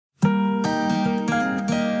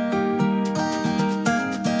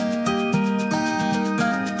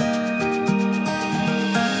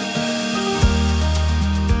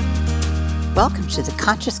Welcome to the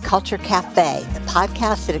Conscious Culture Cafe, the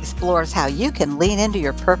podcast that explores how you can lean into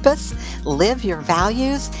your purpose, live your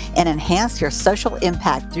values, and enhance your social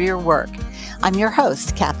impact through your work. I'm your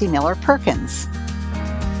host, Kathy Miller Perkins.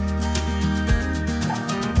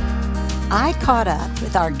 I caught up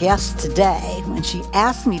with our guest today when she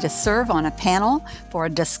asked me to serve on a panel for a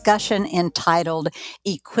discussion entitled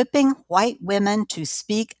Equipping White Women to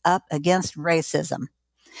Speak Up Against Racism.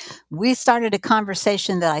 We started a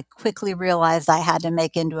conversation that I quickly realized I had to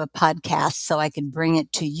make into a podcast so I could bring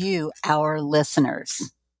it to you, our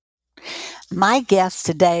listeners. My guest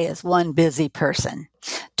today is one busy person.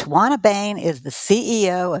 Tawana Bain is the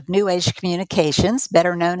CEO of New Age Communications,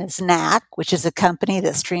 better known as NAC, which is a company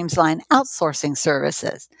that streamlines outsourcing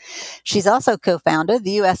services. She's also co-founded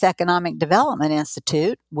the U.S. Economic Development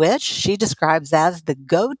Institute, which she describes as the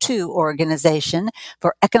go-to organization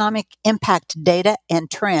for economic impact data and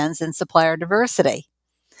trends in supplier diversity.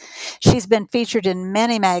 She's been featured in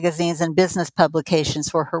many magazines and business publications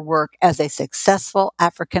for her work as a successful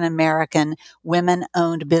African American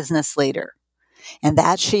women-owned business leader. And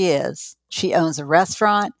that she is. She owns a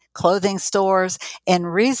restaurant, clothing stores,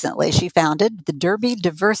 and recently she founded the Derby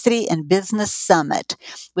Diversity and Business Summit,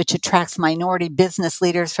 which attracts minority business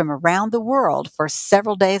leaders from around the world for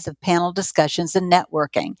several days of panel discussions and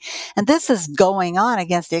networking. And this is going on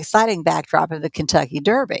against the exciting backdrop of the Kentucky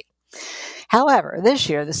Derby. However, this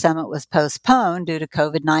year the summit was postponed due to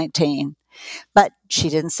COVID-19. But she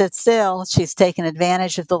didn't sit still. She's taken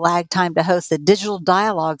advantage of the lag time to host a digital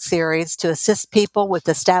dialogue series to assist people with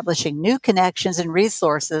establishing new connections and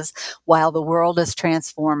resources while the world is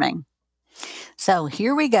transforming. So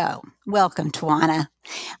here we go. Welcome, Tawana.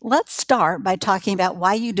 Let's start by talking about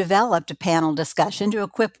why you developed a panel discussion to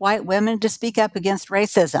equip white women to speak up against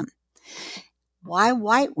racism. Why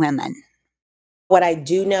white women? What I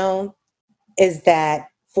do know is that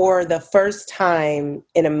for the first time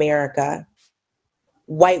in America,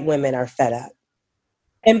 white women are fed up.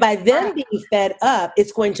 And by them being fed up,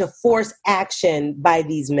 it's going to force action by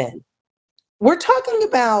these men. We're talking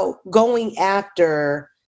about going after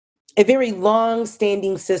a very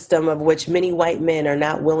long-standing system of which many white men are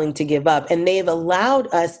not willing to give up. And they've allowed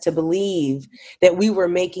us to believe that we were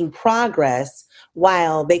making progress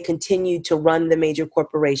while they continued to run the major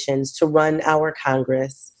corporations, to run our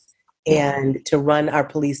Congress, and to run our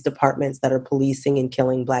police departments that are policing and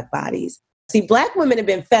killing Black bodies. See, Black women have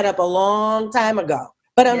been fed up a long time ago.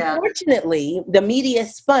 But unfortunately, the media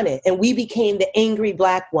spun it and we became the angry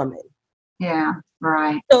Black woman. Yeah,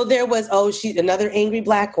 right. So there was, she's another angry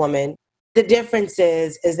Black woman. The difference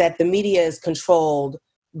is that the media is controlled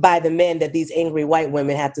by the men that these angry white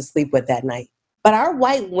women have to sleep with that night. But our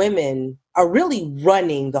white women are really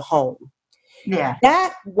running the home. Yeah.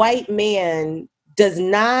 That white man does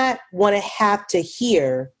not want to have to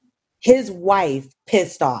hear his wife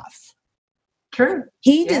pissed off. True.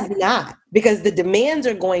 He does not, because the demands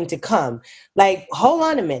are going to come. Like, hold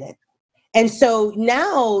on a minute. And so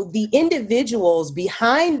now the individuals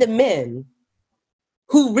behind the men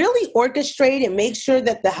who really orchestrate and make sure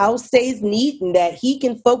that the house stays neat and that he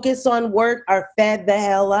can focus on work are fed the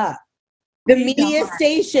hell up. The media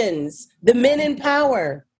stations, the men in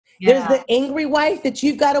power. There's the angry wife that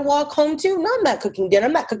you've got to walk home to. No, I'm not cooking dinner.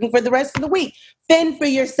 I'm not cooking for the rest of the week. Fend for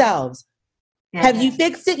yourselves. Have you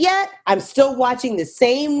fixed it yet? I'm still watching the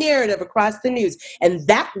same narrative across the news. And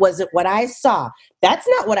that wasn't what I saw. That's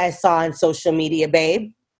not what I saw on social media,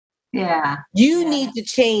 babe. Yeah. You need to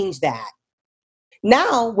change that.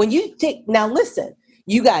 Now, listen,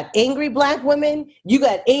 you got angry Black women, you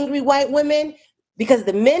got angry white women, because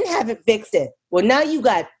the men haven't fixed it. Well, now you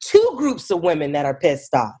got two groups of women that are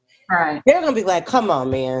pissed off. Right. They're going to be like, come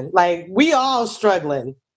on, man. Like, we all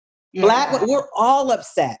struggling. Yeah. Black, we're all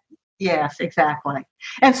upset. Yes, exactly.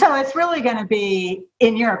 And so it's really going to be,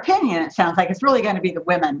 in your opinion, it sounds like it's really going to be the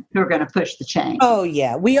women who are going to push the change. Oh,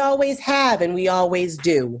 yeah. We always have and we always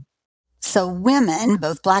do. So women,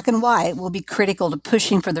 both Black and white, will be critical to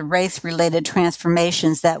pushing for the race-related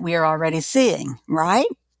transformations that we are already seeing, right?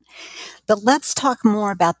 But let's talk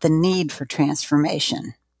more about the need for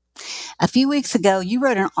transformation. A few weeks ago, you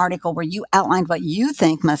wrote an article where you outlined what you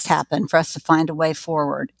think must happen for us to find a way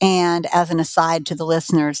forward. And as an aside to the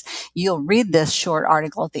listeners, you'll read this short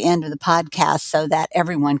article at the end of the podcast so that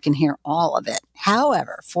everyone can hear all of it.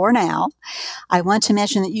 However, for now, I want to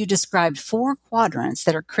mention that you described 4 quadrants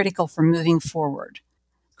that are critical for moving forward: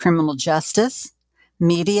 criminal justice,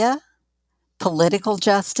 media, political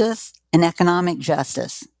justice, and economic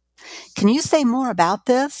justice. Can you say more about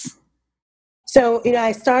this? So,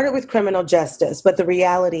 I started with criminal justice, but the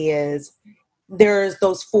reality is there's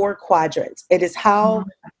those 4 quadrants. It is how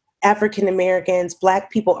African Americans,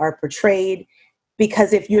 Black people are portrayed.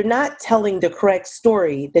 Because if you're not telling the correct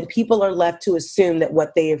story, then people are left to assume that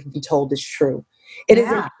what they have been told is true. It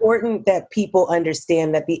is important that people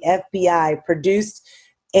understand that the FBI produced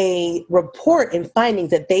a report and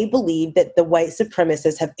findings that they believe that the white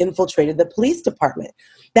supremacists have infiltrated the police department.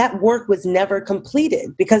 That work was never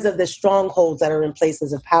completed because of the strongholds that are in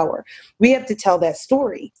places of power. We have to tell that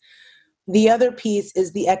story. The other piece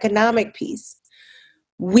is the economic piece.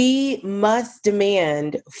 We must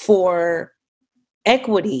demand for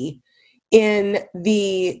equity in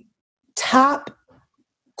the top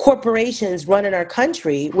corporations running our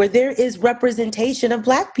country where there is representation of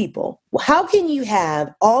Black people. How can you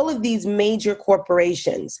have all of these major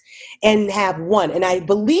corporations and have one? And I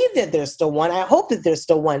believe that there's still one. I hope that there's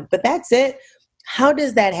still one, but that's it. How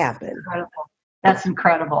does that happen? Incredible. That's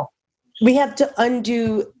incredible. We have to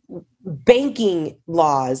undo banking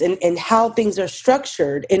laws and how things are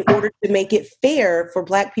structured in order to make it fair for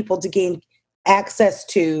Black people to gain access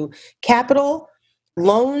to capital,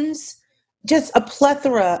 loans, just a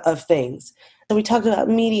plethora of things. So we talked about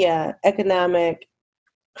media, economic,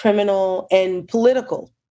 criminal, and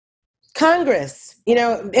political. Congress,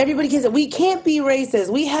 everybody can say, we can't be racist.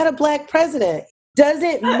 We had a Black president.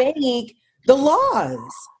 Doesn't make the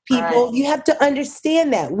laws. People, right. You have to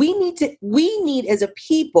understand that. We need as a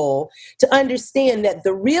people to understand that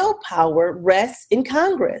the real power rests in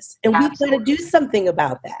Congress. And we've got to do something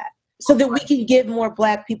about that, so that we can give more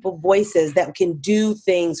Black people voices that can do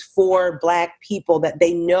things for Black people that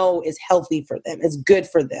they know is healthy for them, is good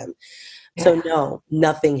for them. Yeah. So no,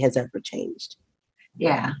 nothing has ever changed.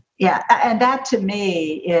 Yeah. Yeah. And that to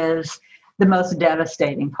me is the most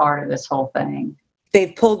devastating part of this whole thing.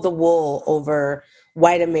 They've pulled the wool over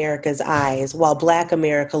white America's eyes while Black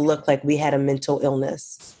America looked like we had a mental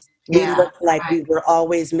illness. We looked like we were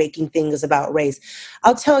always making things about race.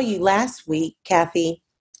 I'll tell you, last week, Kathy,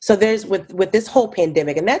 so there's with this whole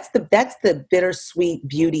pandemic, and that's the bittersweet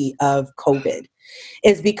beauty of COVID,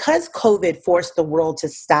 is because COVID forced the world to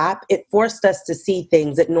stop, it forced us to see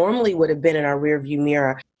things that normally would have been in our rearview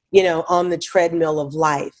mirror, on the treadmill of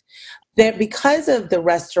life. That because of the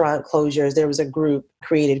restaurant closures, there was a group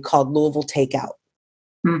created called Louisville Takeout.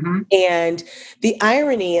 Mm-hmm. And the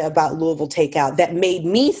irony about Louisville Takeout that made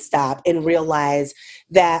me stop and realize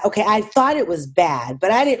that, okay, I thought it was bad,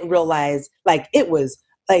 but I didn't realize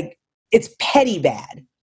it's petty bad.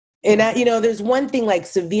 And there's one thing like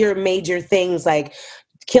severe major things like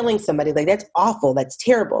killing somebody, like that's awful, that's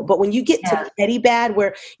terrible. But when you get to petty bad,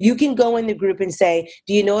 where you can go in the group and say,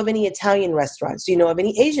 do you know of any Italian restaurants? Do you know of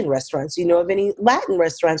any Asian restaurants? Do you know of any Latin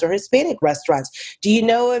restaurants or Hispanic restaurants? Do you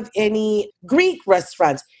know of any Greek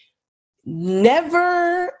restaurants?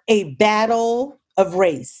 Never a battle of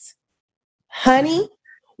race. Honey,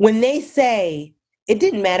 when they say, it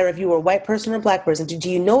didn't matter if you were a white person or a Black person, do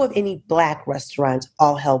you know of any Black restaurants?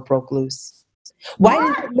 All hell broke loose. Why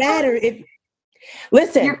does it matter if...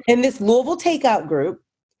 Listen, in this Louisville Takeout group,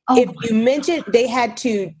 if you mentioned, they had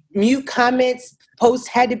to mute comments, posts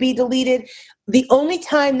had to be deleted. The only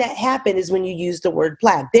time that happened is when you use the word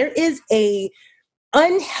Black. There is a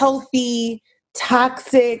unhealthy,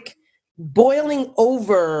 toxic, boiling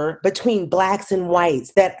over between Blacks and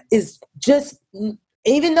whites that is just,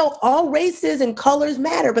 even though all races and colors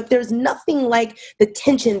matter, but there's nothing like the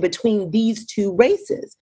tension between these two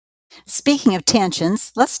races. Speaking of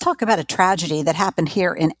tensions, let's talk about a tragedy that happened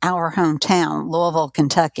here in our hometown, Louisville,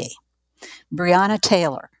 Kentucky. Breonna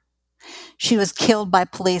Taylor. She was killed by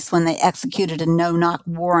police when they executed a no-knock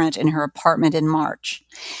warrant in her apartment in March.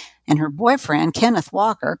 And her boyfriend, Kenneth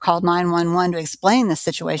Walker, called 911 to explain the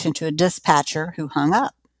situation to a dispatcher who hung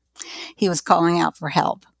up. He was calling out for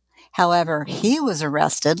help. However, he was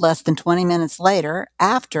arrested less than 20 minutes later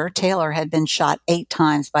after Taylor had been shot 8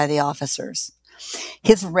 times by the officers.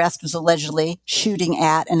 His arrest was allegedly shooting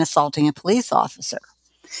at and assaulting a police officer.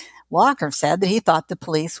 Walker said that he thought the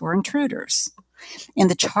police were intruders. And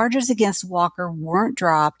the charges against Walker weren't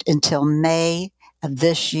dropped until May of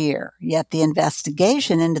this year. Yet the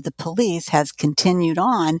investigation into the police has continued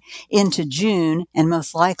on into June and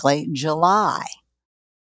most likely July.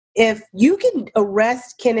 If you can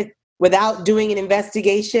arrest Kenneth without doing an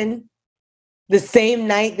investigation the same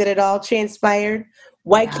night that it all transpired,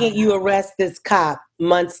 why can't you arrest this cop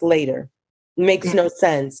months later? It makes no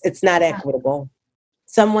sense. It's not equitable.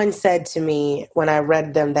 Someone said to me when I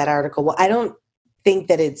read them that article, well, I don't think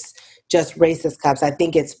that it's just racist cops. I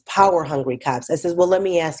think it's power hungry cops. I said, well, let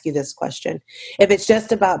me ask you this question. If it's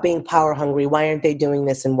just about being power hungry, why aren't they doing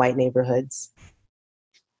this in white neighborhoods?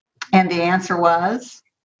 And the answer was?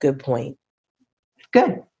 Good point.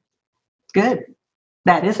 Good.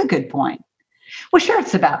 That is a good point. Well, sure,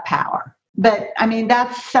 it's about power, but I mean,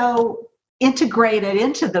 that's so integrated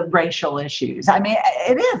into the racial issues. I mean,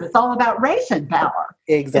 it is. It's all about race and power.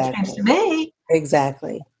 It seems Exactly. to me.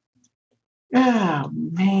 Exactly. Oh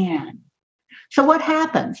man. So what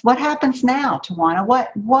happens? What happens now, Tawana?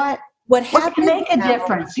 What What can happens make a now,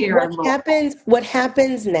 difference here in Louisville? what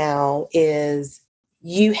happens now is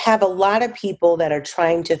you have a lot of people that are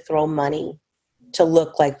trying to throw money to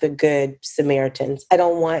look like the good Samaritans. I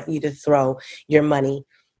don't want you to throw your money.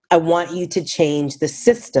 I want you to change the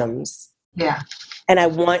systems, Yeah. and I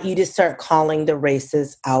want you to start calling the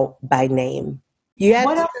races out by name. You have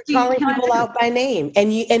What to else start do you calling can I people do? out by name.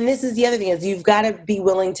 And this is the other thing, is you've got to be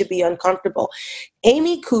willing to be uncomfortable.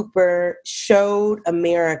 Amy Cooper showed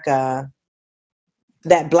America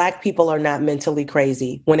that Black people are not mentally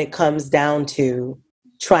crazy when it comes down to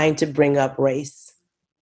trying to bring up race.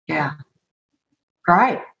 Yeah.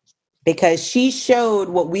 Right. Because she showed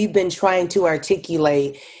what we've been trying to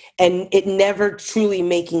articulate, and it never truly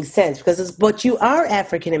making sense, because it's, but you are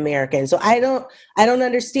African American. So I don't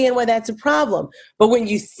understand why that's a problem. But when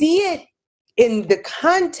you see it in the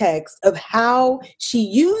context of how she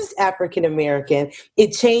used African American,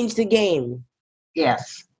 it changed the game.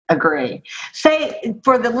 Yes. Agree. Say,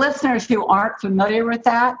 for the listeners who aren't familiar with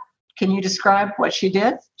that, can you describe what she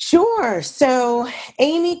did? Sure. So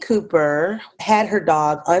Amy Cooper had her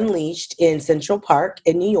dog unleashed in Central Park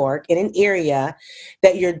in New York, in an area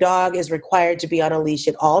that your dog is required to be on a leash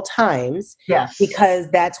at all times, Yes. because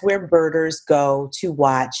that's where birders go to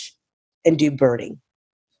watch and do birding.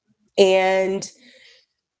 And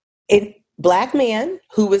a Black man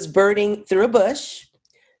who was birding through a bush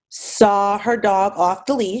saw her dog off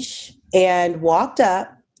the leash and walked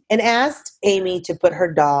up and asked Amy to put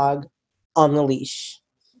her dog on the leash.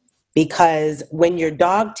 Because when your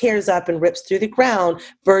dog tears up and rips through the ground,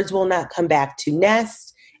 birds will not come back to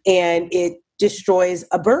nest, and it destroys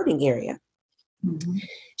a birding area. Mm-hmm.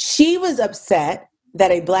 She was upset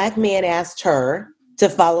that a Black man asked her to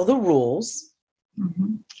follow the rules,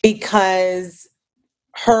 Mm-hmm. because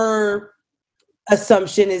her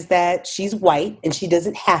assumption is that she's white and she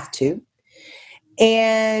doesn't have to.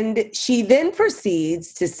 And she then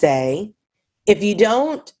proceeds to say, if you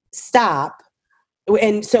don't stop.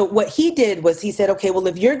 And so what he did was he said, okay, well,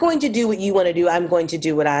 if you're going to do what you want to do, I'm going to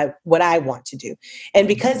do what I want to do. And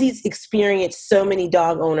because he's experienced so many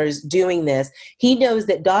dog owners doing this, he knows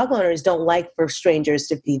that dog owners don't like for strangers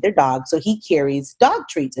to feed their dog. So he carries dog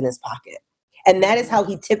treats in his pocket. And that is how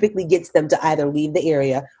he typically gets them to either leave the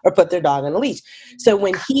area or put their dog on a leash. So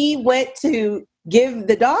when he went to give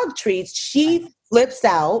the dog treats, she flips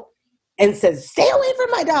out and says, stay away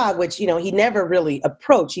from my dog, which, he never really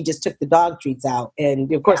approached. He just took the dog treats out.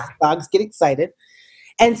 And of course, the dogs get excited.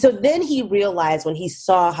 And so then he realized, when he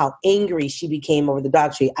saw how angry she became over the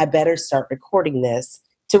dog treat, I better start recording this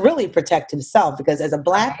to really protect himself. Because as a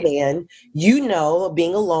Black man,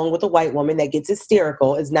 being alone with a white woman that gets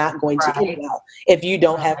hysterical is not going to end well if you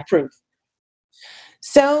don't have proof.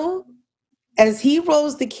 So as he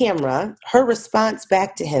rolls the camera, her response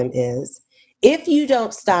back to him is, if you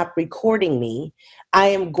don't stop recording me, I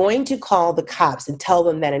am going to call the cops and tell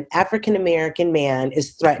them that an African-American man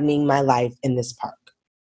is threatening my life in this park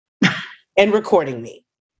and recording me.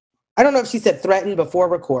 I don't know if she said threaten before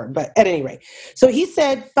record, but at any rate. So he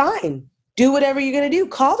said, fine, do whatever you're going to do.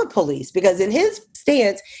 Call the police, because in his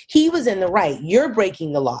stance, he was in the right. You're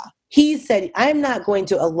breaking the law. He said, I'm not going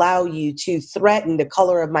to allow you to threaten the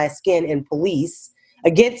color of my skin and police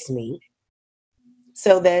against me.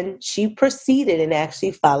 So then she proceeded and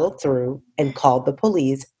actually followed through and called the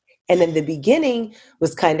police. And in the beginning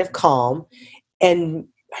was kind of calm, and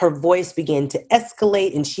her voice began to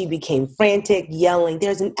escalate, and she became frantic, yelling,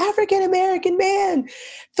 there's an African-American man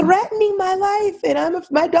threatening my life and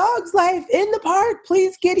my dog's life in the park.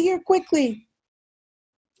 Please get here quickly.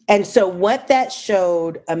 And so what that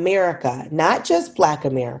showed America, not just Black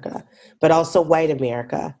America, but also white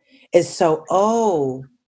America, is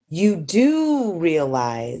you do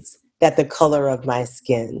realize that the color of my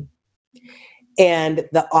skin and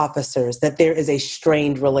the officers, that there is a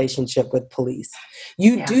strained relationship with police.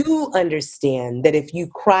 You do understand that if you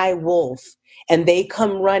cry wolf and they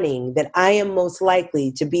come running, that I am most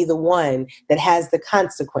likely to be the one that has the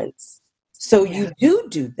consequence. So you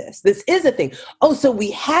do this. This is a thing. Oh, so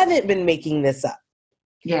we haven't been making this up.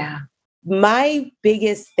 Yeah. My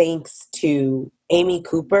biggest thanks to Amy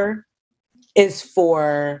Cooper is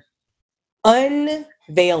for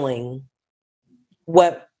unveiling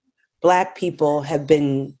what Black people have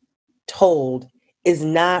been told is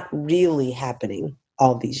not really happening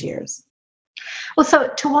all these years. Well, so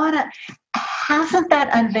Tawana, hasn't that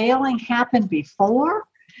unveiling happened before?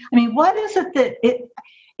 I mean, what is it that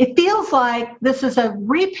it feels like this is a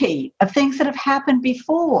repeat of things that have happened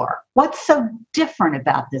before? What's so different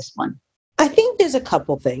about this one? I think there's a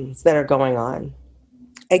couple things that are going on.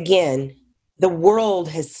 Again, the world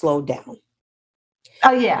has slowed down.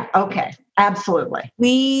 Oh, yeah. Okay. Absolutely.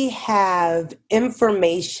 We have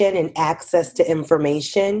information and access to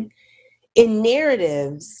information in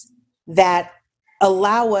narratives that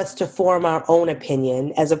allow us to form our own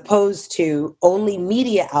opinion, as opposed to only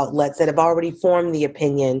media outlets that have already formed the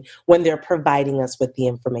opinion when they're providing us with the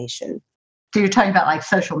information. So you're talking about like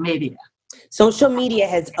social media. Social media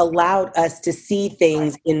has allowed us to see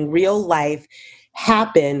things in real life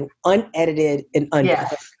happen unedited and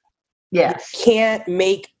uncut. Yes. You can't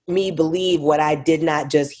make me believe what I did not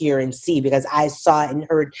just hear and see, because I saw and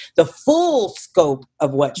heard the full scope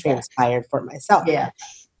of what transpired for myself. Yes.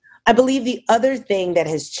 I believe the other thing that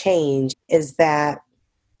has changed is that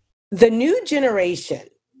the new generation,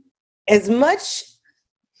 as much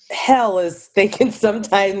hell as they can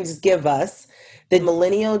sometimes give us, the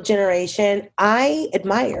millennial generation, I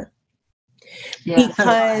admire.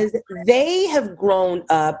 Because they have grown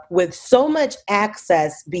up with so much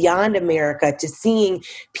access beyond America to seeing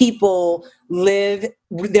people live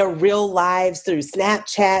their real lives through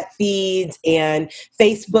Snapchat feeds and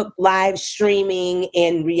Facebook live streaming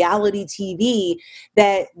and reality TV,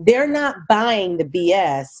 that they're not buying the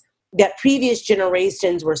BS that previous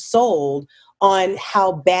generations were sold on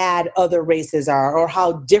how bad other races are or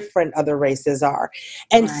how different other races are.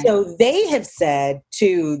 And so they have said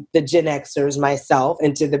to the Gen Xers, myself,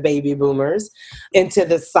 and to the baby boomers, and to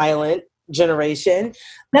the silent generation,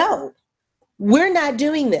 no, we're not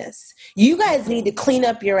doing this. You guys need to clean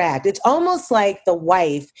up your act. It's almost like the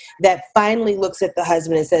wife that finally looks at the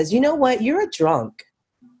husband and says, you know what, you're a drunk.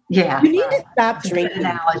 Yeah. You need to stop drinking.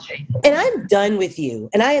 And I'm done with you.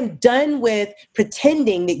 And I am done with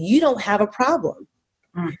pretending that you don't have a problem.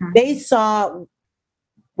 Mm-hmm. They saw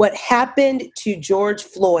what happened to George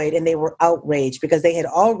Floyd and they were outraged because they had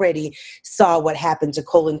already saw what happened to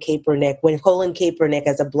Colin Kaepernick when Colin Kaepernick,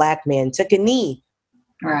 as a Black man, took a knee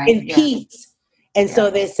in peace. And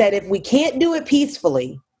so they said, if we can't do it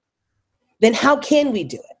peacefully, then how can we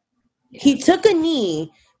do it? He took a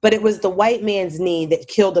knee, but it was the white man's knee that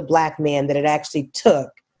killed a Black man that it actually took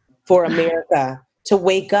for America to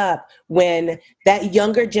wake up when that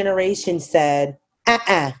younger generation said,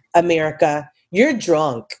 America, you're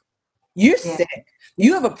drunk. You're sick.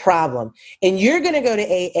 You have a problem. And you're going to go to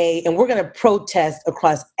AA and we're going to protest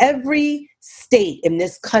across every state in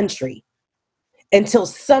this country until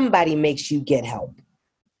somebody makes you get help.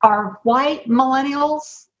 Are white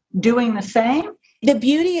millennials doing the same? The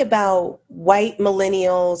beauty about white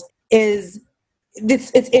millennials is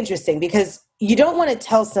it's interesting because you don't want to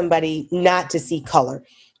tell somebody not to see color.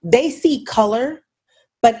 They see color,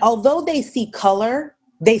 but although they see color,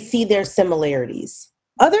 they see their similarities.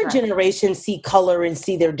 Other generations see color and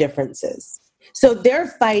see their differences. So they're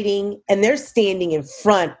fighting and they're standing in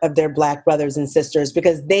front of their Black brothers and sisters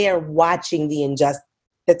because they are watching the injustice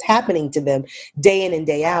that's happening to them day in and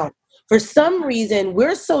day out. For some reason,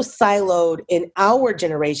 we're so siloed in our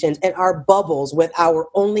generations and our bubbles with our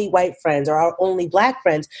only white friends or our only Black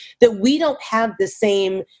friends that we don't have the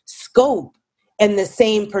same scope and the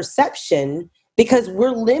same perception because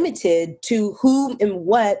we're limited to whom and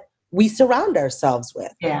what we surround ourselves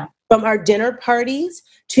with. Yeah. From our dinner parties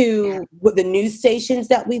to the news stations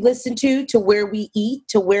that we listen to where we eat,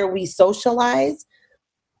 to where we socialize.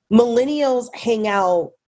 Millennials hang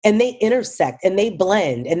out and they intersect and they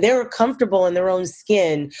blend and they're comfortable in their own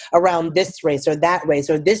skin around this race or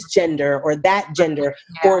this gender or that gender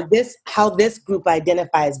or this, how this group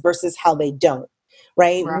identifies versus how they don't,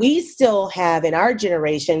 right? We still have, in our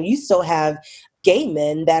generation, you still have gay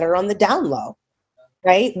men that are on the down low,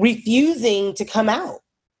 right? Refusing to come out.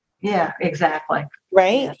 Yeah, exactly.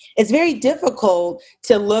 Right? Yeah. It's very difficult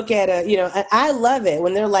to look at I love it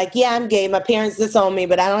when they're like, yeah, I'm gay. My parents disown me,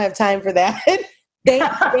 but I don't have time for that. They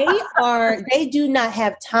do not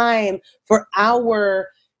have time for our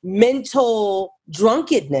mental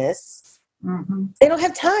drunkenness. Mm-hmm. They don't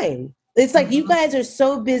have time. It's like, you guys are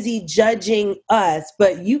so busy judging us,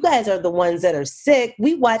 but you guys are the ones that are sick.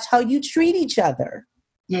 We watch how you treat each other.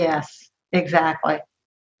 Yes, exactly.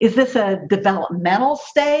 Is this a developmental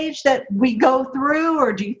stage that we go through,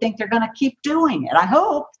 or do you think they're going to keep doing it? I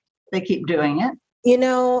hope they keep doing it.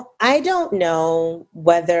 I don't know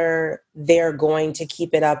whether they're going to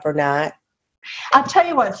keep it up or not. I'll tell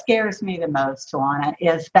you what scares me the most, Tawana,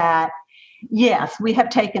 is that, yes, we have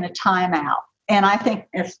taken a time out. And I think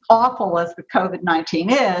as awful as the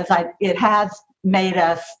COVID-19 is, it has made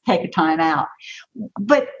us take a time out.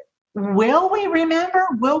 But will we remember?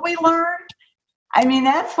 Will we learn? I mean,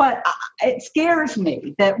 that's what it scares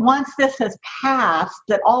me, that once this has passed,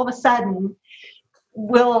 that all of a sudden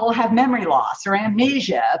we'll have memory loss or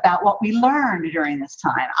amnesia about what we learned during this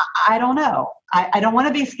time. I don't know. I don't want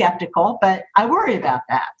to be skeptical, but I worry about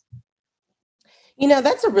that.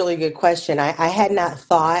 That's a really good question. I had not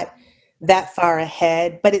thought that far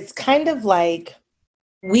ahead, but it's kind of like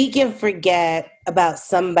we can forget about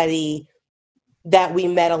somebody that we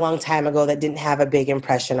met a long time ago that didn't have a big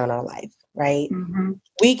impression on our life, right? Mm-hmm.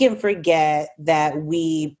 We can forget that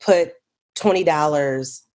we put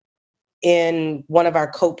 $20 in one of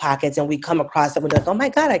our coat pockets and we come across it, we're like, oh my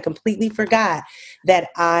God, I completely forgot that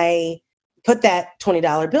I put that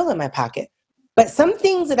 $20 bill in my pocket. But some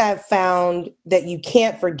things that I've found that you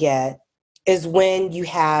can't forget is when you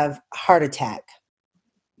have a heart attack.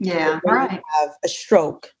 Yeah, when right. you have a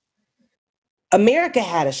stroke. America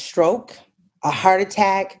had a stroke, a heart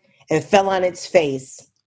attack, and fell on its face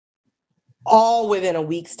all within a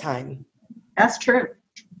week's time. That's true.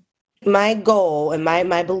 My goal and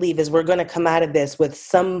my belief is we're going to come out of this with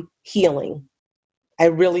some healing. I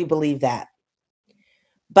really believe that.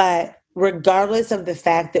 But regardless of the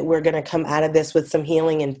fact that we're going to come out of this with some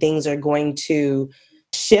healing and things are going to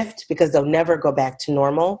shift because they'll never go back to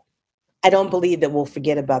normal, I don't believe that we'll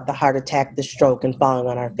forget about the heart attack, the stroke, and falling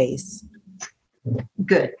on our face.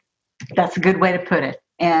 Good. That's a good way to put it.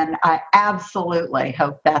 And I absolutely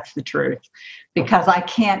hope that's the truth, because I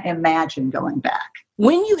can't imagine going back.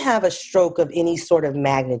 When you have a stroke of any sort of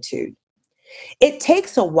magnitude, it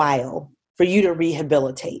takes a while for you to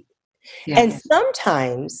rehabilitate. Yes. And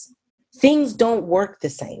sometimes things don't work the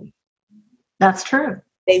same. That's true.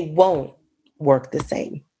 They won't work the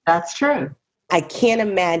same. That's true. I can't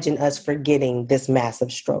imagine us forgetting this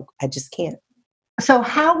massive stroke. I just can't. So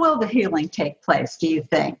how will the healing take place, do you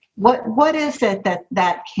think? What is it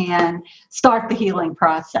that can start the healing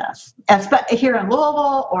process? Here in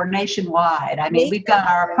Louisville or nationwide? I mean, we've got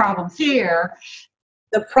our problems here.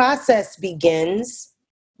 The process begins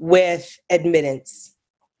with admittance,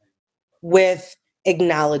 with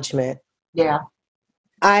acknowledgement. Yeah.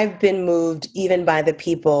 I've been moved even by the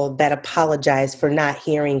people that apologize for not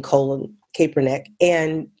hearing Colin Kaepernick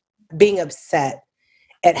and being upset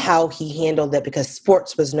at how he handled it, because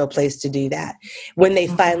sports was no place to do that. When they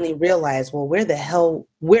finally realized, well,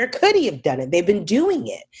 where could he have done it? They've been doing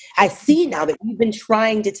it. I see now that you've been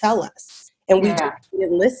trying to tell us and we just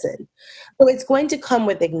didn't listen. So it's going to come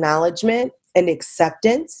with acknowledgement and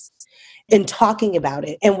acceptance and talking about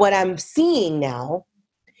it. And what I'm seeing now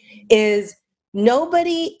is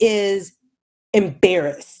nobody is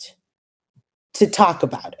embarrassed to talk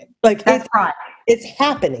about it. Like, that's right. It's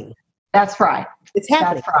happening. That's right. It's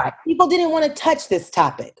happening. That's right. People didn't want to touch this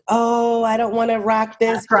topic. Oh, I don't want to rock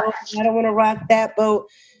this boat. Right. I don't want to rock that boat.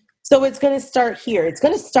 So it's going to start here. It's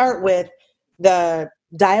going to start with the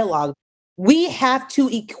dialogue. We have to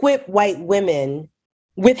equip white women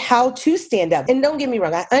with how to stand up. And don't get me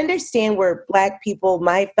wrong, I understand where Black people,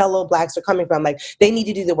 my fellow Blacks, are coming from. Like, they need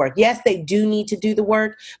to do the work. Yes, they do need to do the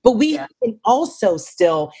work, but we can also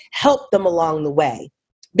still help them along the way,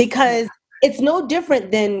 because it's no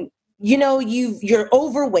different than, you're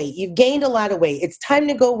overweight, you've gained a lot of weight. It's time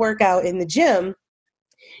to go work out in the gym.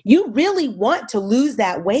 You really want to lose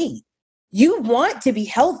that weight. You want to be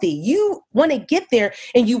healthy. You want to get there,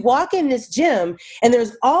 and you walk in this gym and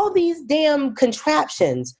there's all these damn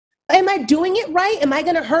contraptions. Am I doing it right? Am I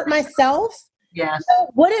going to hurt myself? Yes. So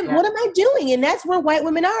what am I doing? And that's where white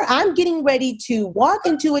women are. I'm getting ready to walk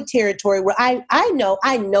into a territory where I know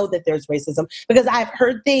that there's racism, because I've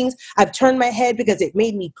heard things. I've turned my head because it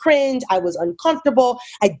made me cringe. I was uncomfortable.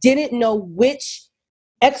 I didn't know which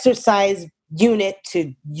exercise unit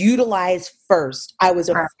to utilize first. I was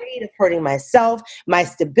afraid of hurting myself, my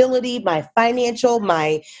stability, my financial,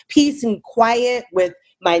 my peace and quiet with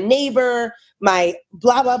my neighbor, my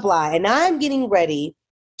blah, blah, blah. And I'm getting ready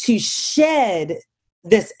to shed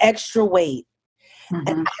this extra weight.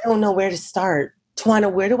 And I don't know where to start.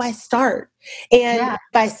 Tawana, where do I start? And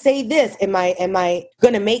if I say this, am I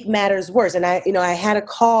going to make matters worse? And I had a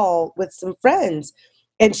call with some friends,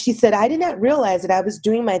 and she said, I did not realize that I was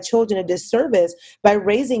doing my children a disservice by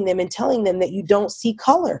raising them and telling them that you don't see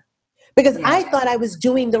color, because I thought I was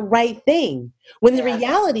doing the right thing, when the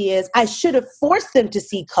reality is I should have forced them to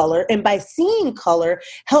see color, and by seeing color,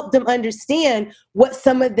 help them understand what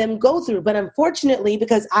some of them go through. But unfortunately,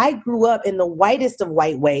 because I grew up in the whitest of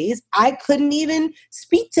white ways, I couldn't even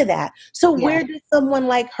speak to that. So where does someone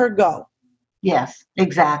like her go? Yes,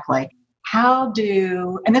 exactly.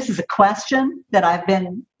 And this is a question that I've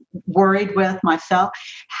been worried with myself,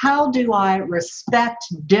 how do I respect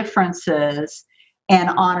differences and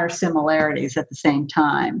honor similarities at the same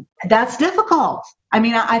time. That's difficult. I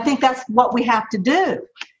mean, I think that's what we have to do.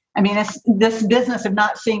 I mean, this business of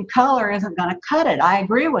not seeing color isn't going to cut it. I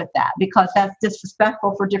agree with that because that's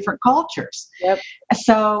disrespectful for different cultures. Yep.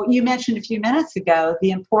 So you mentioned a few minutes ago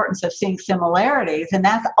the importance of seeing similarities, and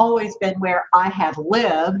that's always been where I have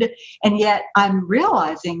lived. And yet I'm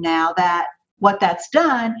realizing now that what that's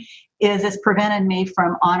done is it's prevented me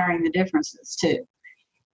from honoring the differences too.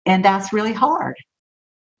 And that's really hard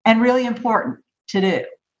and really important to do.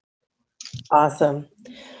 Awesome.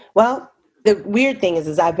 Well, the weird thing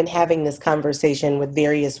is I've been having this conversation with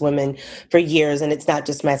various women for years, and it's not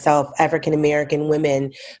just myself. African American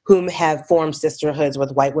women whom have formed sisterhoods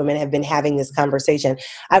with white women have been having this conversation.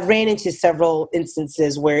 I've ran into several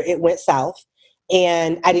instances where it went south,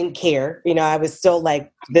 and I didn't care. You know, I was still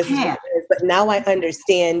like, this is what it is. But now I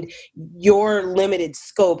understand your limited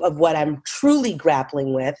scope of what I'm truly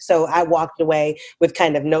grappling with. So I walked away with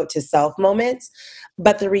kind of note to self moments.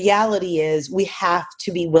 But the reality is we have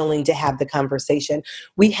to be willing to have the conversation.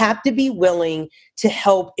 We have to be willing to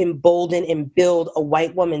help embolden and build a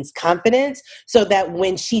white woman's confidence so that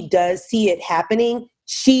when she does see it happening,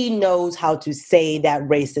 she knows how to say that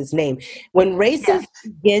racist name. When racists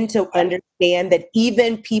begin to understand that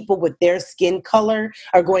even people with their skin color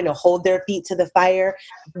are going to hold their feet to the fire,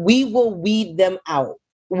 we will weed them out.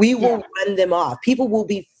 We will run them off. People will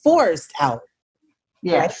be forced out.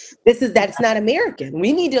 Yes. Right? That's not American.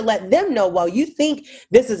 We need to let them know, while you think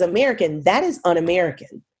this is American, that is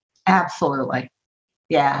un-American. Absolutely.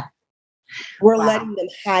 Yeah. We're letting them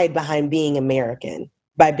hide behind being American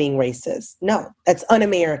by being racist. No, that's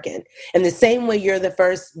un-American. And the same way they're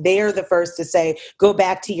the first to say, go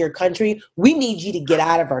back to your country. We need you to get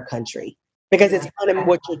out of our country because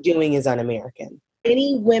what you're doing is un-American.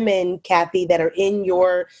 Any women, Kathy, that are in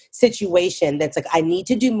your situation that's like, I need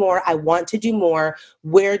to do more, I want to do more,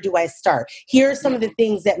 where do I start? Here are some of the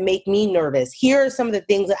things that make me nervous. Here are some of the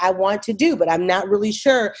things that I want to do, but I'm not really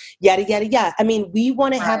sure, yada, yada, yada. I mean, we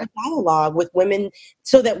want to have a dialogue with women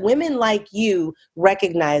so that women like you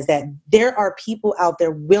recognize that there are people out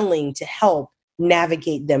there willing to help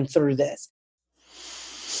navigate them through this.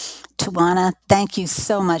 Tawana, thank you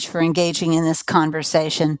so much for engaging in this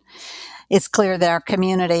conversation. It's clear that our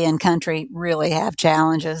community and country really have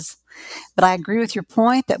challenges. But I agree with your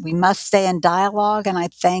point that we must stay in dialogue, and I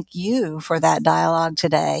thank you for that dialogue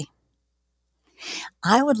today.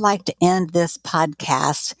 I would like to end this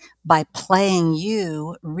podcast by playing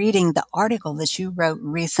you reading the article that you wrote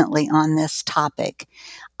recently on this topic.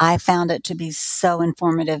 I found it to be so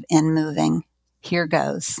informative and moving. Here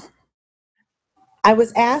goes. I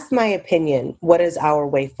was asked my opinion, what is our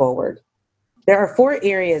way forward? There are 4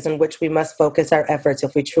 areas in which we must focus our efforts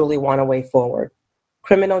if we truly want a way forward: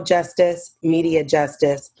 criminal justice, media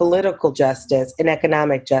justice, political justice, and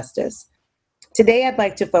economic justice. Today, I'd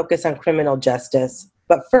like to focus on criminal justice.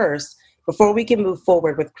 But first, before we can move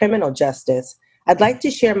forward with criminal justice, I'd like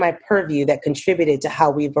to share my purview that contributed to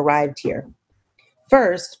how we've arrived here.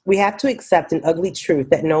 First, we have to accept an ugly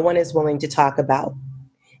truth that no one is willing to talk about.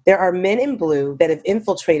 There are men in blue that have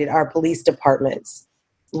infiltrated our police departments.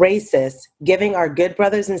 Racists, giving our good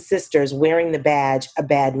brothers and sisters wearing the badge a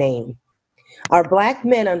bad name. Our Black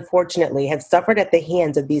men, unfortunately, have suffered at the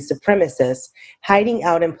hands of these supremacists, hiding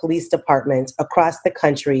out in police departments across the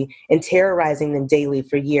country and terrorizing them daily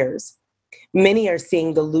for years. Many are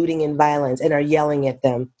seeing the looting and violence and are yelling at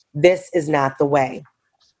them. This is not the way.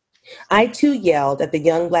 I too yelled at the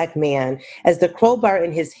young Black man as the crowbar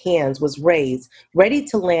in his hands was raised, ready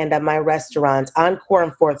to land on my restaurant's Encore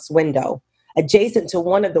and Fourth's window, adjacent to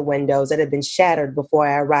one of the windows that had been shattered before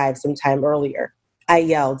I arrived some time earlier. I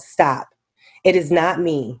yelled, "Stop. It is not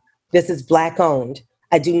me. This is Black owned.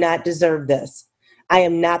 I do not deserve this. I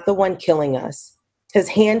am not the one killing us." His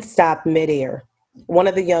hand stopped midair. One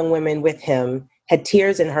of the young women with him had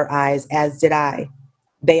tears in her eyes, as did I.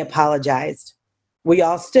 They apologized. We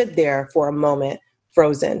all stood there for a moment,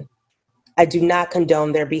 frozen. I do not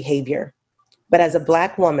condone their behavior. But as a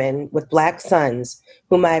Black woman with Black sons,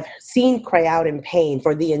 whom I've seen cry out in pain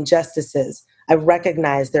for the injustices, I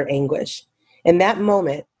recognize their anguish. In that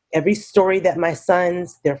moment, every story that my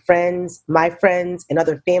sons, their friends, my friends, and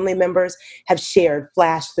other family members have shared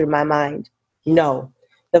flashed through my mind. No,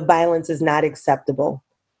 the violence is not acceptable.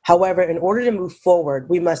 However, in order to move forward,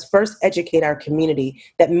 we must first educate our community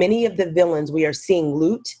that many of the villains we are seeing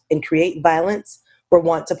loot and create violence were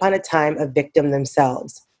once upon a time a victim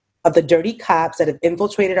themselves of the dirty cops that have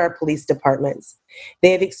infiltrated our police departments.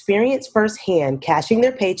 They have experienced firsthand cashing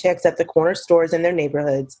their paychecks at the corner stores in their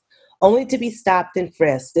neighborhoods, only to be stopped and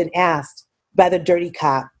frisked and asked by the dirty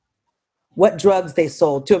cop what drugs they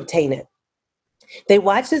sold to obtain it. They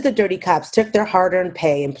watched as the dirty cops took their hard-earned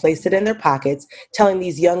pay and placed it in their pockets, telling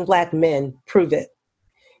these young Black men, prove it.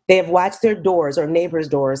 They have watched their doors or neighbors'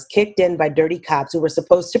 doors kicked in by dirty cops who were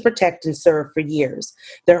supposed to protect and serve for years.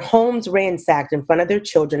 Their homes ransacked in front of their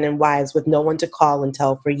children and wives with no one to call and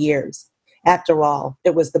tell for years. After all,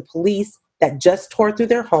 it was the police that just tore through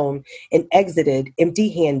their home and exited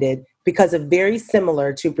empty-handed because of very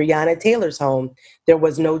similar to Breonna Taylor's home, there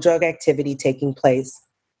was no drug activity taking place.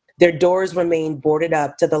 Their doors remained boarded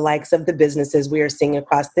up to the likes of the businesses we are seeing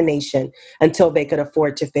across the nation until they could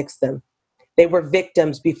afford to fix them. They were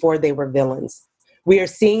victims before they were villains. We are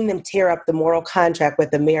seeing them tear up the moral contract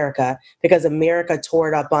with America because America tore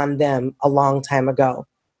it up on them a long time ago.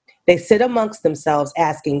 They sit amongst themselves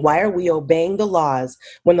asking, why are we obeying the laws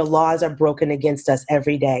when the laws are broken against us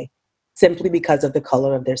every day? Simply because of the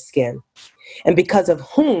color of their skin. And because of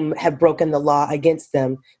whom have broken the law against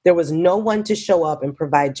them, there was no one to show up and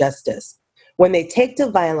provide justice. When they take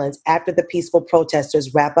to violence after the peaceful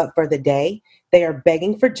protesters wrap up for the day, they are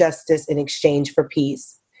begging for justice in exchange for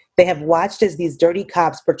peace. They have watched as these dirty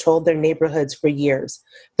cops patrolled their neighborhoods for years,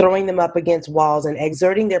 throwing them up against walls and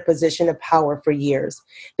exerting their position of power for years.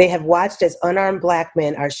 They have watched as unarmed Black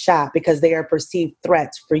men are shot because they are perceived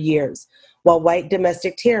threats for years, while white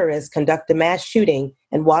domestic terrorists conduct a mass shooting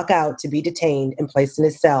and walk out to be detained and placed in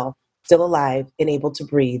a cell, still alive and able to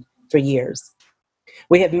breathe for years.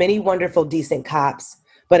 We have many wonderful, decent cops,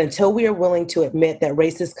 but until we are willing to admit that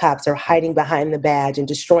racist cops are hiding behind the badge and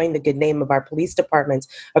destroying the good name of our police departments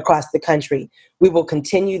across the country, we will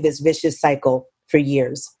continue this vicious cycle for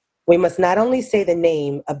years. We must not only say the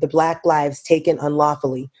name of the Black lives taken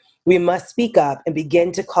unlawfully, we must speak up and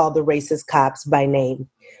begin to call the racist cops by name.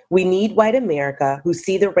 We need white America who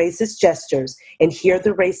see the racist gestures and hear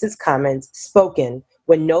the racist comments spoken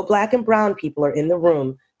when no Black and brown people are in the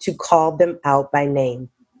room to call them out by name.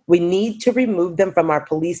 We need to remove them from our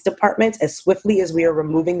police departments as swiftly as we are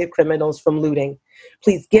removing the criminals from looting.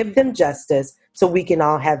 Please give them justice so we can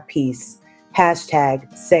all have peace.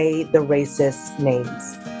 Hashtag say the racist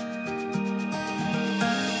names.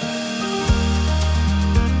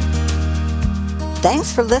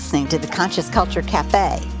 Thanks for listening to the Conscious Culture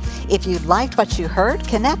Cafe. If you liked what you heard,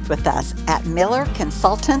 connect with us at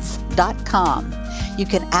millerconsultants.com. You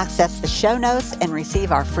can access the show notes and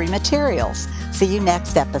receive our free materials. See you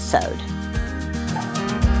next episode.